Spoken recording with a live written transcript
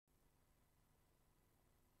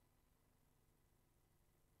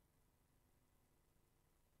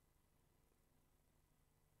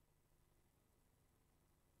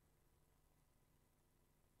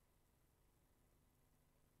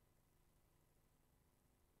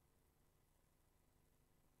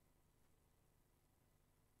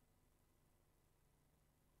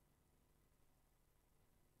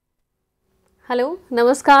Hello,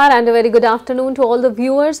 Namaskar and a very good afternoon to all the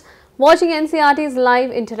viewers watching NCERT's live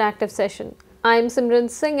interactive session. I am Simran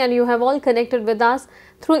Singh and you have all connected with us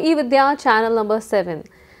through eVidya channel number 7.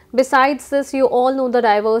 Besides this, you all know the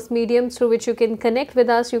diverse mediums through which you can connect with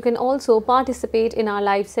us. You can also participate in our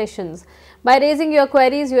live sessions by raising your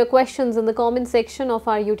queries, your questions in the comment section of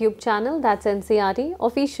our YouTube channel, that's NCERT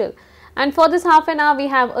Official. And for this half an hour, we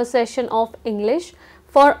have a session of English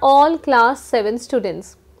for all class 7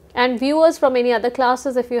 students. And viewers from any other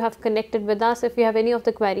classes, if you have connected with us, if you have any of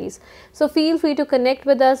the queries. So feel free to connect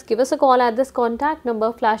with us, give us a call at this contact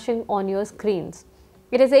number flashing on your screens.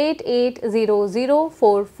 It is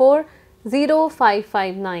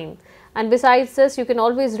 8800440559. And besides this, you can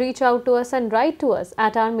always reach out to us and write to us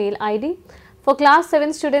at our mail ID. For class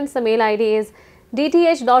 7 students, the mail ID is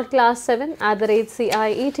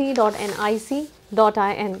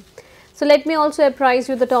dth.class7@ciet.nic.in. So let me also apprise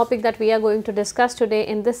you the topic that we are going to discuss today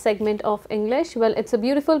in this segment of English. Well, it's a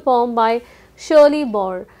beautiful poem by Shirley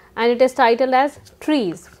Bauer and it is titled as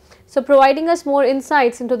Trees. So providing us more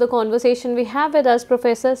insights into the conversation, we have with us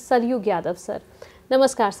Professor Saryug Yadav sir.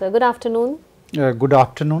 Namaskar sir, good afternoon. Good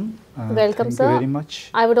afternoon. Welcome sir. Thank you very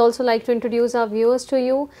much. I would also like to introduce our viewers to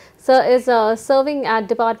you. Sir is serving at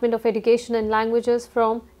Department of Education and Languages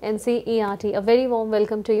from NCERT. A very warm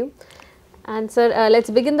welcome to you. And sir, let's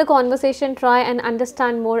begin the conversation, try and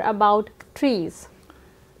understand more about trees.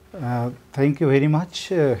 Thank you very much.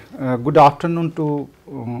 Good afternoon to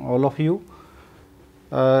all of you.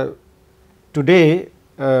 Today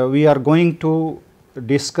we are going to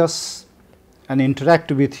discuss and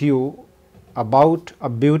interact with you about a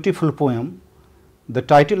beautiful poem. The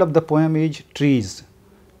title of the poem is Trees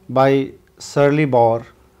by Shirley Bauer,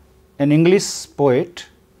 an English poet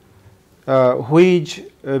who is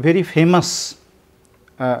very famous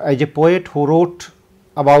as a poet who wrote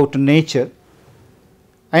about nature,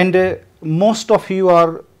 and most of you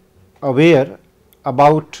are aware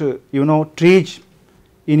about trees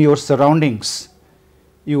in your surroundings.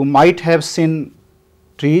 You might have seen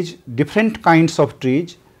trees, different kinds of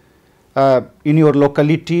trees in your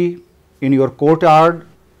locality, in your courtyard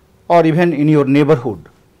or even in your neighborhood.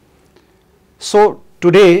 So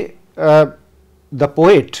today the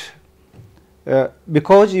poet,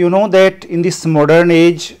 because you know that in this modern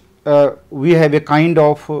age we have a kind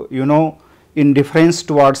of indifference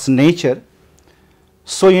towards nature.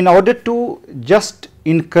 So in order to just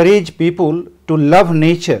encourage people to love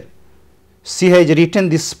nature, she has written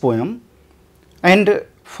this poem. And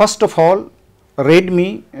first of all, let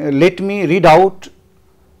me read out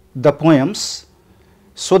the poems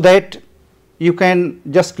so that you can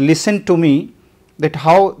just listen to me that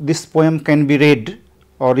how this poem can be read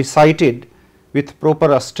or recited with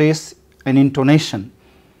proper stress and intonation.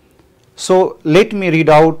 So let me read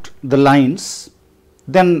out the lines,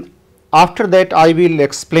 then after that I will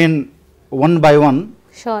explain one by one.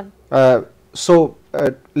 Sure. So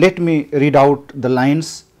let me read out the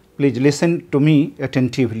lines. Please listen to me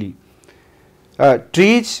attentively.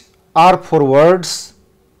 Trees are for words,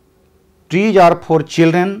 trees are for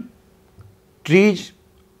children, trees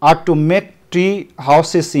are to make tree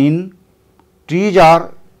houses in, trees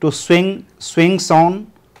are to swings on,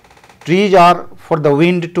 trees are for the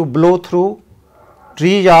wind to blow through,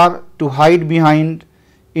 trees are to hide behind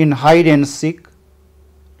in hide and seek,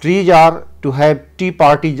 trees are to have tea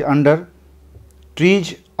parties under,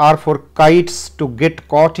 trees are for kites to get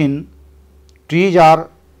caught in, trees are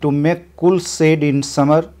to make cool shade in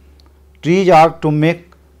summer, trees are to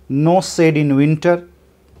make no shade in winter,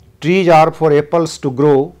 trees are for apples to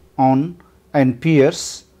grow on and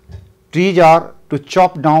pears, trees are to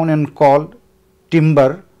chop down and call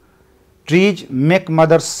timber, trees make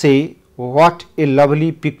mothers say what a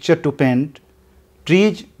lovely picture to paint,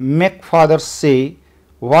 trees make fathers say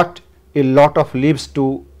what a lot of leaves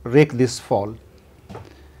to rake this fall.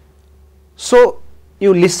 So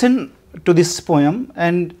you listen to this poem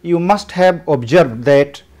and you must have observed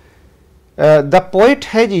that the poet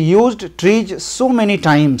has used trees so many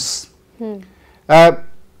times.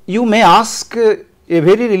 You may ask a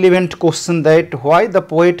very relevant question, that why the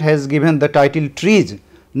poet has given the title trees,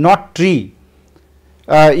 not tree.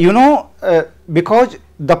 Because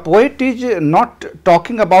the poet is not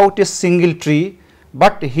talking about a single tree,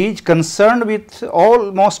 but he is concerned with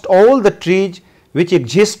almost all the trees which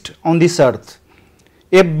exist on this earth.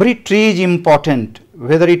 Every tree is important,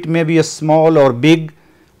 whether it may be a small or big.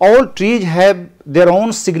 All trees have their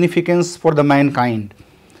own significance for the mankind.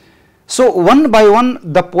 So one by one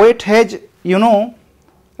the poet has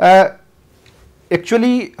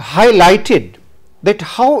actually highlighted that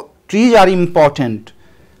how trees are important,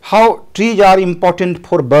 how trees are important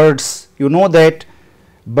for birds. You know that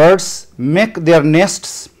birds make their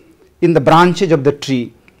nests in the branches of the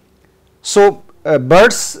tree. So,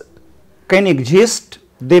 birds can exist,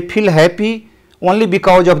 they feel happy only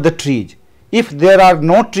because of the trees. If there are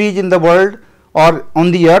no trees in the world or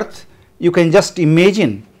on the earth, you can just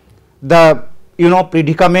imagine the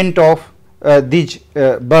predicament of these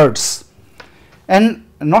birds. And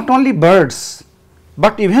not only birds,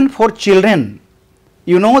 but even for children,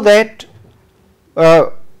 you know that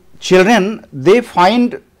children, they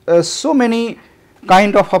find so many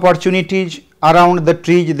kind of opportunities around the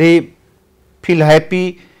trees. They feel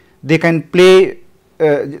happy, they can play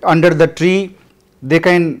under the tree, they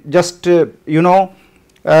can just they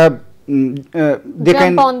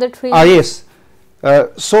jump on the tree. Yes.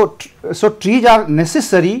 So trees are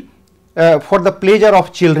necessary for the pleasure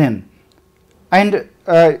of children, and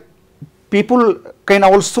people can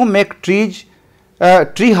also make trees,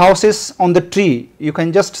 tree houses on the tree. You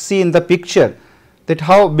can just see in the picture that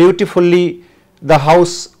how beautifully the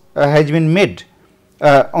house has been made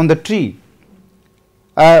on the tree.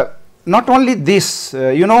 Not only this,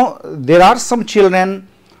 there are some children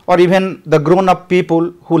or even the grown up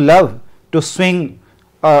people who love to swing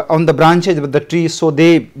on the branches of the tree. So,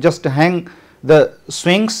 they just hang the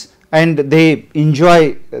swings and they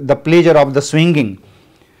enjoy the pleasure of the swinging.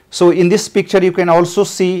 So, in this picture you can also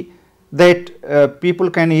see that people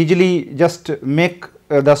can easily just make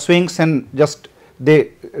the swings and just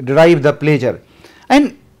they derive the pleasure.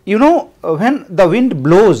 And when the wind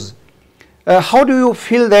blows, how do you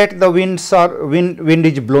feel that the wind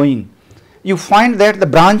is blowing? You find that the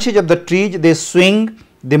branches of the trees, they swing,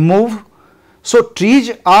 they move. So,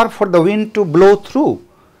 trees are for the wind to blow through,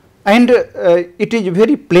 and it is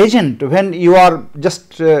very pleasant when you are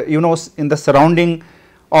just in the surrounding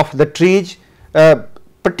of the trees,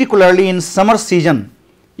 particularly in summer season.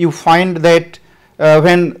 You find that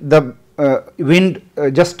when the wind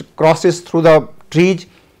just crosses through the trees,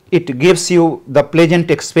 it gives you the pleasant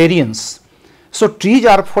experience. So, trees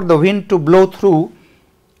are for the wind to blow through.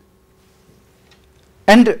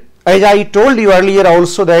 And as I told you earlier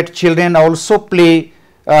also that children also play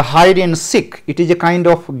hide and seek. It is a kind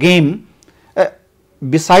of game.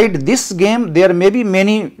 Beside this game, there may be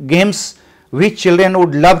many games which children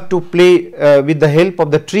would love to play with the help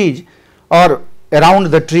of the trees or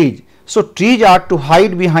around the trees. So, trees are to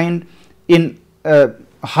hide behind in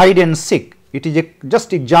hide and seek. It is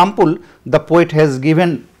just example the poet has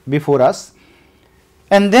given before us.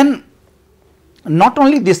 And then not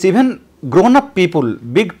only this, even grown up people,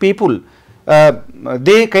 big people,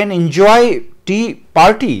 they can enjoy tea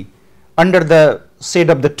party under the shade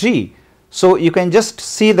of the tree. So, you can just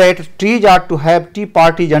see that trees are to have tea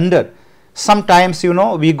parties under. Sometimes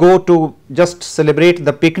we go to just celebrate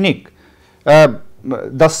the picnic,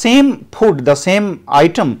 the same food, the same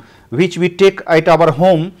item which we take at our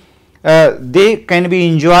home, they can be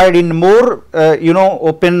enjoyed in more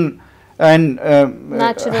open and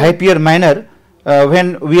happier manner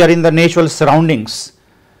when we are in the natural surroundings.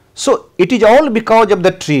 So, it is all because of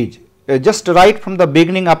the trees, just right from the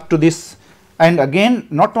beginning up to this. And again,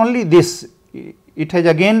 not only this, it has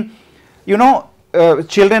again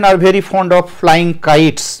children are very fond of flying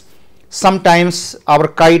kites. Sometimes our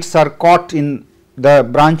kites are caught in the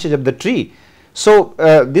branches of the tree. So,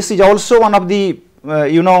 this is also one of the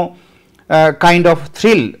kind of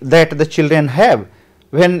thrill that the children have.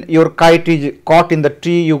 When your kite is caught in the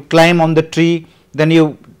tree, you climb on the tree, then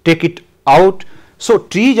you take it out. So,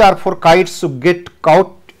 trees are for kites to get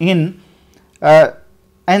caught in,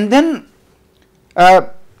 and then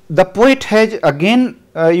the poet has again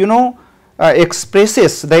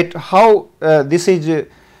expresses that how this is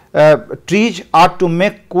trees are to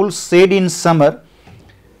make cool shade in summer,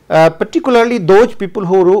 particularly those people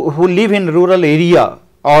who live in rural area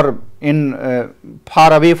or in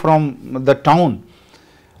far away from the town.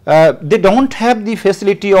 They do not have the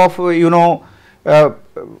facility of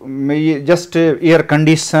just air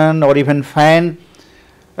condition or even fan.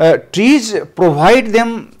 Trees provide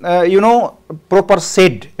them proper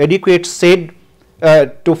shade, adequate shade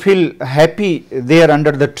to feel happy there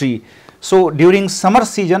under the tree. So, during summer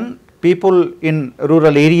season, people in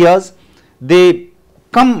rural areas, they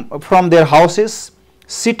come from their houses,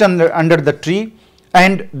 sit under the tree,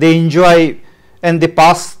 and they enjoy and they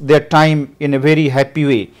pass their time in a very happy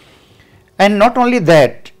way. And not only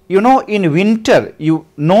that, in winter,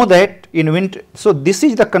 that in winter, so this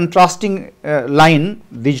is the contrasting line,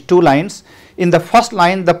 these two lines. In the first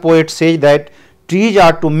line, the poet says that trees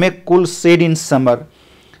are to make cool shade in summer,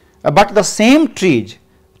 but the same trees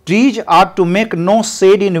are to make no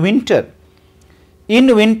shade in winter.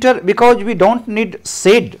 In winter, because we do not need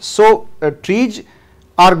shade, so trees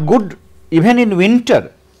are good even in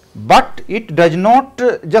winter. but it does not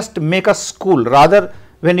just make us cool. Rather,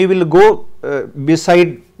 when you will go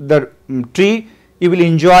beside the tree, you will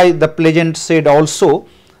enjoy the pleasant shade also,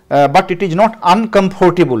 but it is not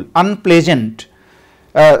uncomfortable, unpleasant.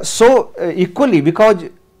 Equally, because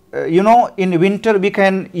in winter we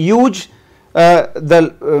can use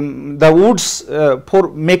the woods for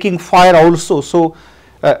making fire also. So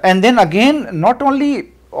and then again, not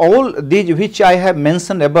only all these which I have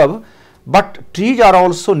mentioned above, but trees are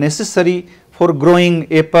also necessary for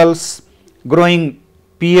growing apples, growing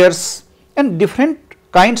pears and different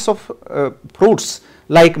kinds of fruits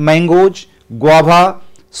like mangoes, guava.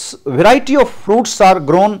 Variety of fruits are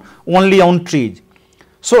grown only on trees.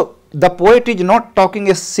 So the poet is not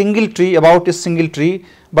talking a single tree, about a single tree,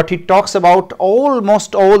 but he talks about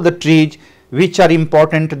almost all the trees which are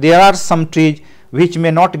important. There are some trees which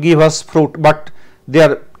may not give us fruit, but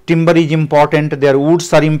their timber is important, their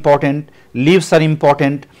woods are important, leaves are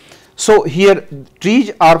important. So here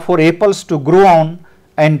trees are for apples to grow on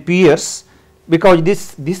and pears, because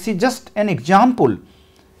this is just an example.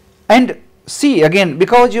 And see again,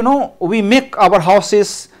 because we make our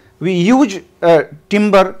houses, we use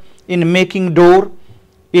timber in making door,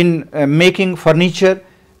 in making furniture.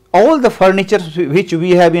 All the furniture which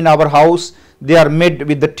we have in our house, they are made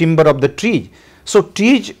with the timber of the tree. So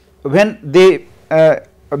trees, when they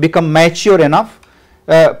become mature enough,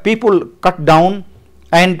 people cut down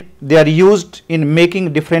and they are used in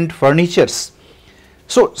making different furnitures.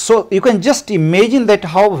 So you can just imagine that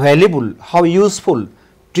how valuable, how useful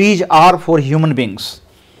trees are for human beings.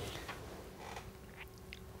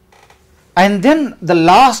 And then the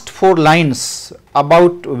last 4 lines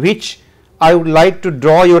about which I would like to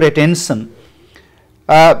draw your attention.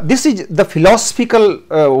 This is the philosophical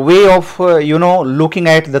way of looking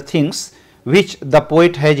at the things which the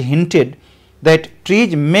poet has hinted, that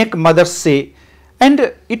trees make mothers say,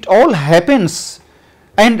 and it all happens,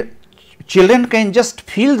 and children can just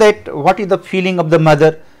feel that what is the feeling of the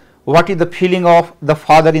mother, what is the feeling of the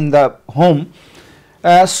father in the home.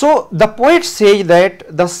 So the poet says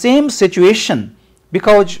that the same situation,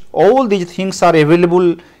 because all these things are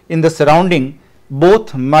available in the surrounding,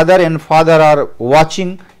 both mother and father are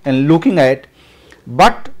watching and looking at,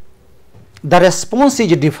 but the response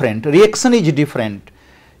is different, reaction is different,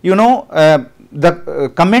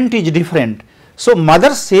 the comment is different. So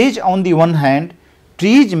mother says on the one hand,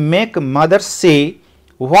 trees make mother say,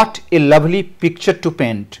 what a lovely picture to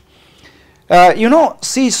paint.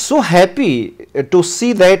 She is so happy to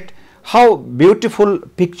see that how beautiful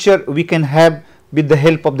picture we can have with the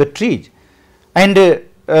help of the trees, and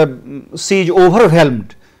she is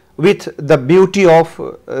overwhelmed with the beauty of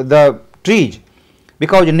the trees,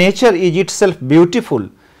 because nature is itself beautiful,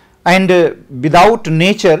 and without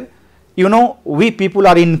nature, we people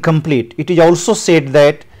are incomplete. It is also said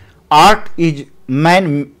that art is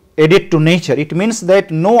man added to nature. It means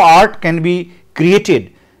that no art can be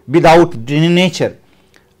created without nature.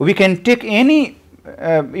 We can take any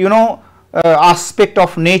aspect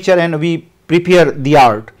of nature and we prepare the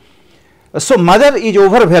art. So mother is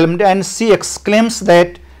overwhelmed and she exclaims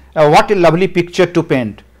that what a lovely picture to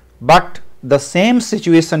paint, but the same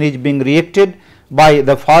situation is being reacted by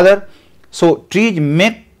the father. So trees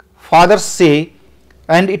make father say,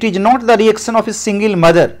 and it is not the reaction of a single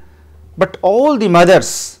mother, but all the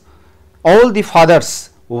mothers, all the fathers.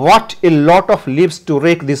 What a lot of leaves to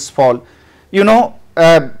rake this fall.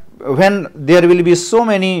 When there will be so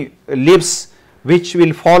many leaves which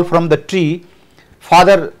will fall from the tree,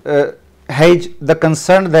 father has the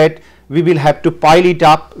concern that we will have to pile it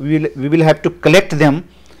up, we will have to collect them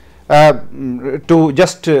to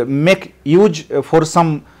just make use for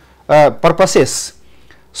some purposes.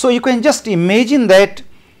 So you can just imagine that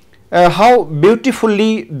how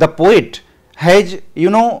beautifully the poet has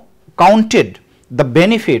counted the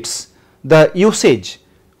benefits, the usage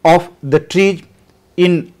of the tree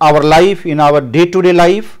in our life, in our day-to-day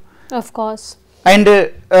life. Of course. And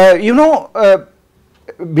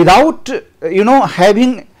without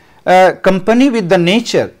having company with the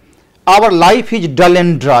nature, our life is dull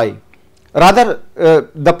and dry. Rather,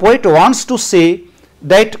 the poet wants to say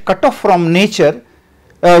that cut off from nature,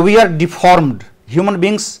 we are deformed. Human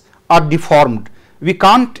beings are deformed. We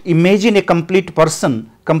can't imagine a complete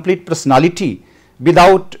person, complete personality,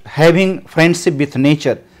 without having friendship with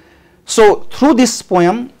nature. So through this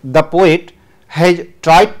poem, the poet has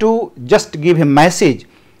tried to just give a message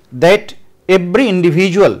that every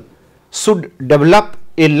individual should develop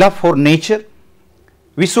a love for nature.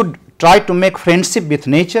 We should try to make friendship with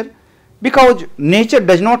nature, because nature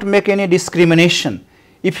does not make any discrimination.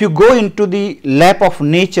 If you go into the lap of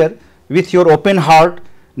nature with your open heart,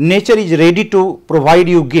 nature is ready to provide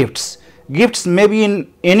you gifts. Gifts may be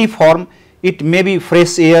in any form, it may be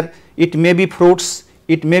fresh air, it may be fruits,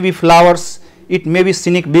 it may be flowers, it may be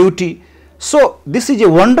scenic beauty. So, this is a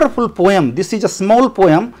wonderful poem, this is a small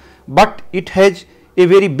poem, but it has a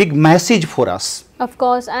very big message for us. Of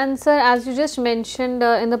course, and sir, as you just mentioned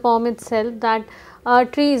in the poem itself, that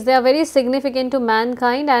trees, they are very significant to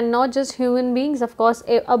mankind and not just human beings, of course,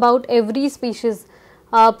 about every species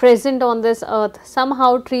present on this earth.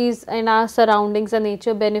 Somehow trees in our surroundings and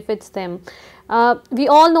nature benefits them. We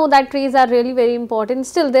all know that trees are really very important.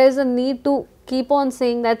 Still, there is a need to keep on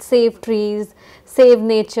saying that save trees, save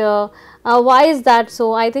nature. Why is that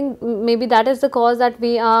so? I think maybe that is the cause that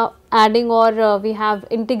we are adding, or we have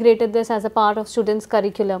integrated this as a part of students'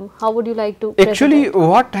 curriculum. How would you like to? Actually,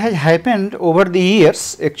 what has happened over the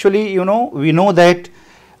years, actually, you know, we know that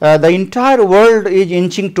the entire world is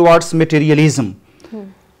inching towards materialism.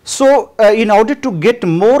 So, in order to get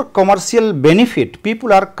more commercial benefit,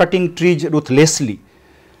 people are cutting trees ruthlessly.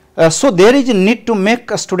 So, there is a need to make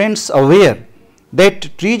students aware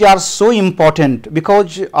that trees are so important,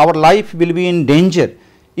 because our life will be in danger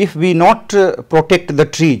if we not protect the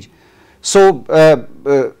trees. So,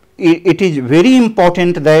 it is very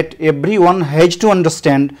important that everyone has to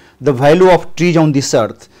understand the value of trees on this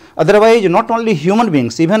earth. Otherwise, not only human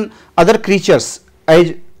beings, even other creatures,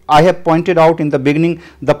 as I have pointed out in the beginning,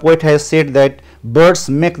 the poet has said that birds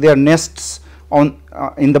make their nests on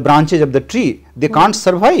in the branches of the tree. They can't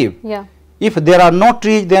survive. Yeah. If there are no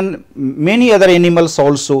trees, then many other animals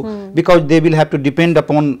also, because they will have to depend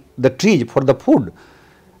upon the tree for the food.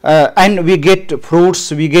 And we get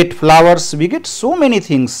fruits, we get flowers, we get so many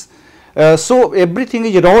things. So, everything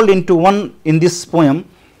is rolled into one in this poem,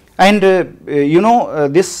 and you know,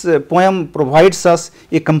 this poem provides us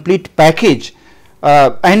a complete package.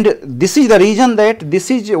 And this is the reason that this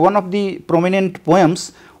is one of the prominent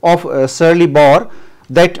poems of Shirley Bauer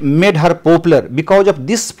that made her popular. Because of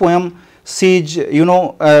this poem, she is, you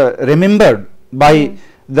know, remembered by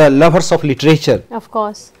the lovers of literature. Of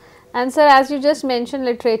course. And sir, as you just mentioned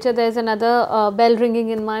literature, there is another bell ringing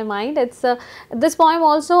in my mind. It's this poem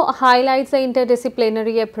also highlights the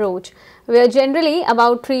interdisciplinary approach, where generally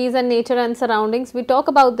about trees and nature and surroundings, we talk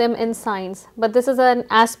about them in science, but this is an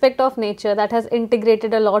aspect of nature that has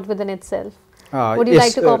integrated a lot within itself. Would you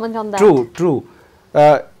like to comment on that? True, true.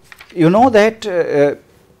 You know that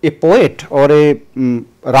a poet or a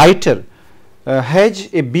writer has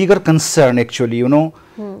a bigger concern, actually, you know.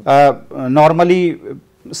 Normally,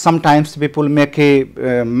 sometimes people make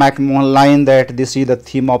one line that this is the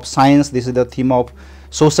theme of science, this is the theme of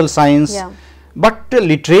social science. Yeah. But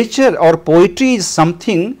literature or poetry is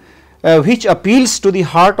something which appeals to the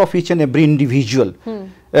heart of each and every individual,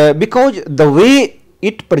 because the way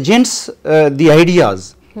it presents the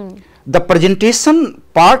ideas, the presentation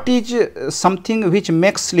part is something which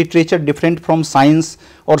makes literature different from science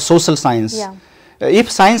or social science. Yeah.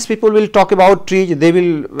 If science people will talk about trees, they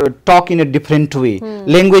will talk in a different way.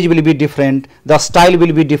 Language will be different, the style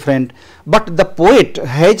will be different, but the poet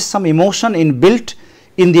has some emotion inbuilt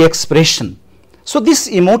in the expression. So, this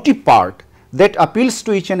emotive part that appeals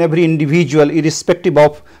to each and every individual irrespective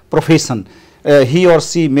of profession, he or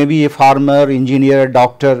she may be a farmer, engineer,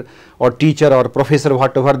 doctor or teacher or professor,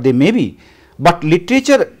 whatever they may be, but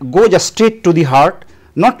literature goes straight to the heart,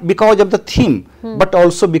 not because of the theme, but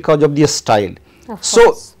also because of the style.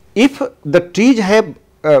 So, if the trees have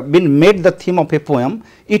been made the theme of a poem,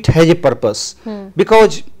 it has a purpose,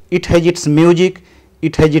 because it has its music,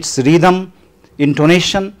 it has its rhythm,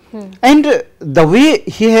 intonation, and the way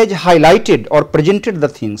he has highlighted or presented the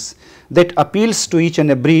things that appeals to each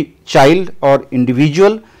and every child or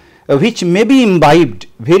individual, which may be imbibed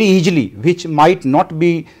very easily, which might not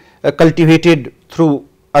be cultivated through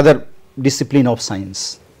other discipline of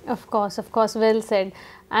science. Of course, well said.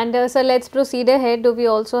 And so let's proceed ahead. Do we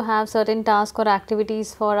also have certain tasks or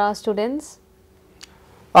activities for our students?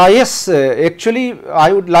 Yes, actually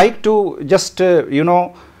I would like to just you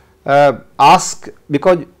know, ask,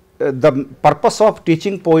 because the purpose of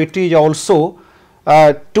teaching poetry is also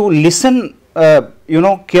to listen you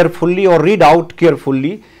know, carefully or read out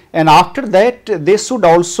carefully, and after that they should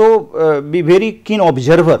also be very keen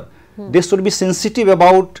observer. They should be sensitive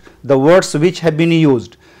about the words which have been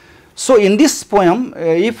used. So, in this poem,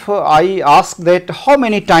 if I ask that how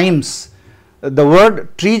many times the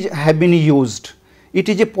word trees have been used, it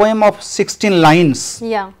is a poem of 16 lines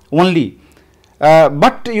only,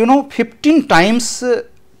 but you know, 15 times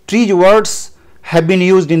trees words have been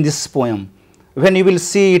used in this poem, when you will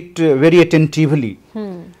see it very attentively.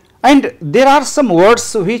 And there are some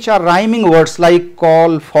words which are rhyming words like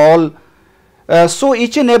call, fall, So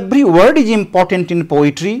each and every word is important in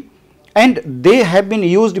poetry, and they have been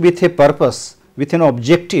used with a purpose, with an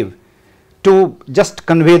objective, to just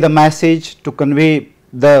convey the message, to convey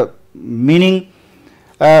the meaning.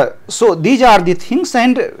 So these are the things,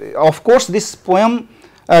 and of course this poem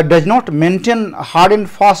does not maintain hard and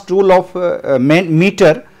fast rule of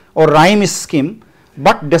meter or rhyme scheme,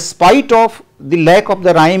 but despite of the lack of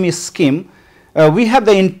the rhyme scheme, we have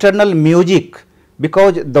the internal music,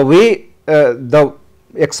 because the way the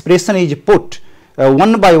expression is put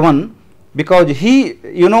one by one, because he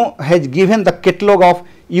has given the catalogue of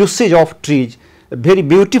usage of trees very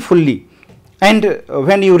beautifully, and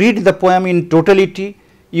when you read the poem in totality,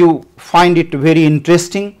 you find it very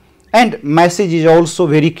interesting, and message is also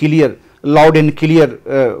very clear, loud and clear,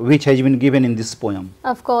 which has been given in this poem.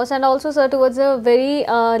 Of course, and also sir, towards the very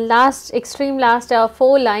extreme last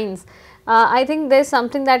 4 lines, I think there is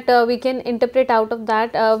something that we can interpret out of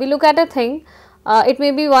that. We look at a thing, it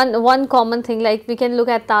may be one common thing, like we can look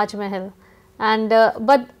at Taj Mahal, and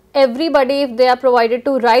but everybody, if they are provided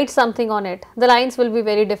to write something on it, the lines will be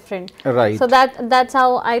very different. Right. So that's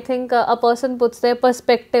how I think a person puts their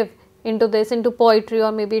perspective into this, into poetry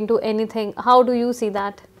or maybe into anything. How do you see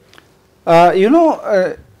that?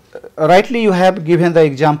 Rightly you have given the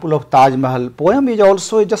example of Taj Mahal. Poem is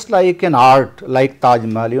also just like an art, like Taj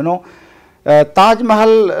Mahal. Taj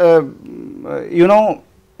Mahal,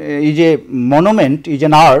 is a monument, is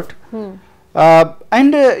an art,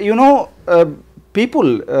 and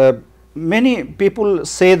people, many people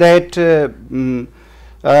say that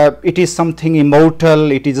it is something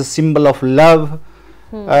immortal, it is a symbol of love,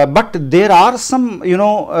 but there are some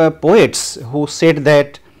poets who said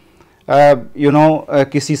that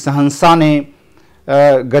किसी सहंसा ने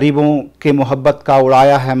गरीबों के मोहब्बत का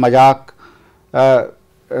उड़ाया है मजाक,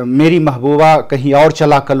 मेरी महबूबा कहीं और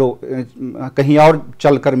चला कलो, कहीं और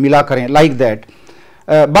चलकर मिला करें, like that.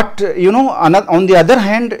 But on the other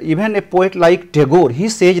hand, even a poet like Tagore, he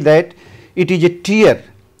says that it is a tear,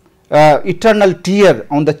 eternal tear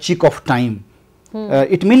on the cheek of time.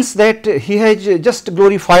 It means that he has just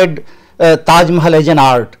glorified Taj Mahal as an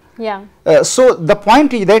art. Yeah. So the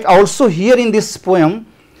point is that also here in this poem,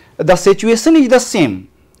 the situation is the same,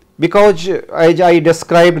 because as I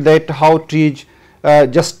described that how trees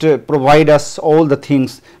just provide us all the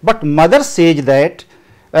things, but mother says that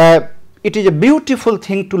it is a beautiful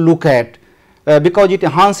thing to look at, because it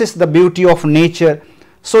enhances the beauty of nature,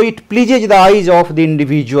 so it pleases the eyes of the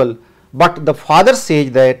individual, but the father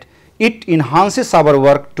says that it enhances our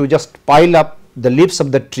work to just pile up the leaves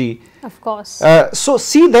of the tree. Of course. So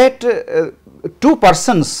see that two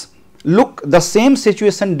persons look the same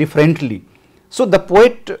situation differently. So the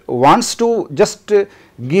poet wants to just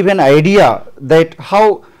give an idea that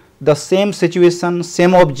how the same situation,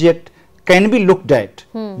 same object can be looked at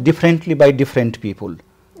differently by different people.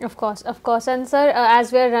 Of course, and sir,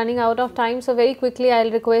 as we are running out of time, so very quickly I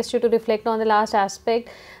will request you to reflect on the last aspect,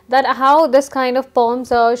 that how this kind of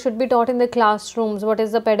poems should be taught in the classrooms. What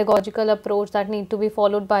is the pedagogical approach that need to be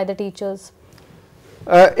followed by the teachers?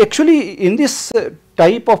 Actually, in this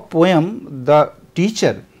type of poem, the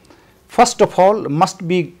teacher first of all must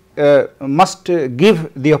give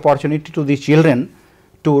the opportunity to the children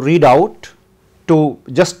to read out, to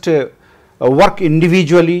just work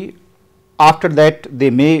individually. After that, they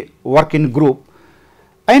may work in group,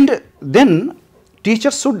 and then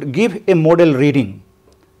teachers should give a model reading,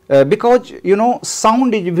 because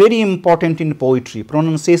sound is very important in poetry,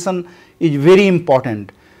 pronunciation is very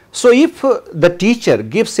important. So if the teacher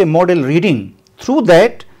gives a model reading, through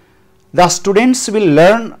that the students will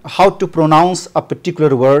learn how to pronounce a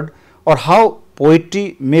particular word or how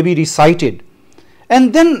poetry may be recited.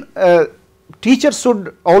 And then teacher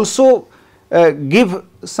should also give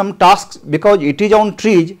some tasks, because it is on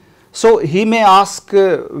trees, so he may ask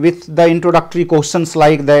with the introductory questions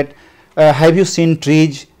like that, have you seen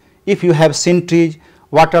trees? If you have seen trees,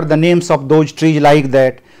 what are the names of those trees, like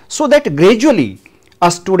that, so that gradually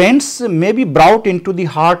students may be brought into the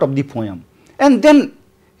heart of the poem, and then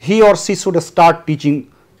he or she should start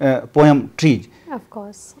teaching poem trees. Of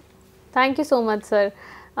course. Thank you so much, sir.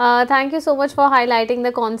 Thank you so much for highlighting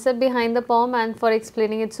the concept behind the poem and for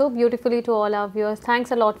explaining it so beautifully to all our viewers. Thanks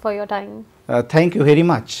a lot for your time. Thank you very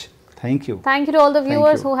much. Thank you. Thank you to all the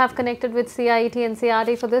viewers who have connected with CIET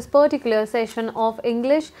NCERT for this particular session of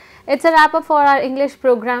English. It's a wrap up for our English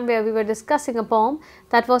program, where we were discussing a poem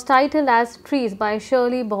that was titled as Trees by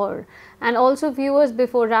Shirley Bauer. And also viewers,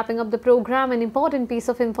 before wrapping up the program, an important piece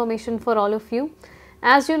of information for all of you.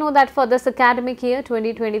 As you know that for this academic year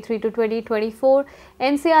 2023 to 2024,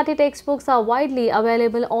 NCERT textbooks are widely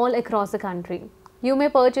available all across the country. You may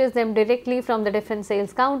purchase them directly from the different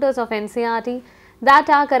sales counters of NCERT that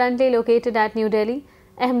are currently located at New Delhi,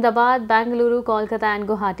 Ahmedabad, Bangalore, Kolkata and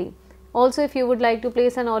Guwahati. Also, if you would like to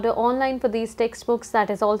place an order online for these textbooks,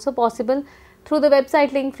 that is also possible through the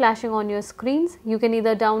website link flashing on your screens. You can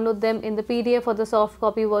either download them in the PDF or the soft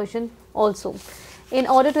copy version also. In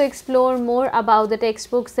order to explore more about the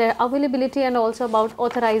textbooks, their availability and also about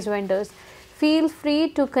authorized vendors, feel free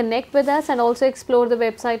to connect with us and also explore the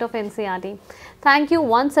website of NCERT. Thank you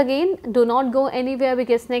once again. Do not go anywhere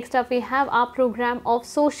because next up we have our program of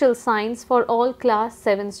social science for all class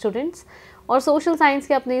 7 students. और social science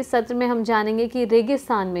के अपने इस सत्र में हम जानेंगे कि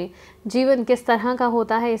रेगिस्तान में जीवन किस तरह का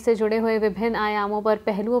होता है। इससे जुड़े हुए विभिन्न आयामों पर,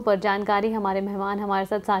 पहलुओं पर जानकारी हमारे मेहमान हमारे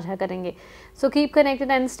साथ साझा करेंगे। So keep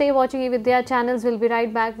connected and stay watching eVidya channels. Will be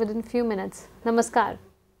right back with in few minutes. नमस्कार।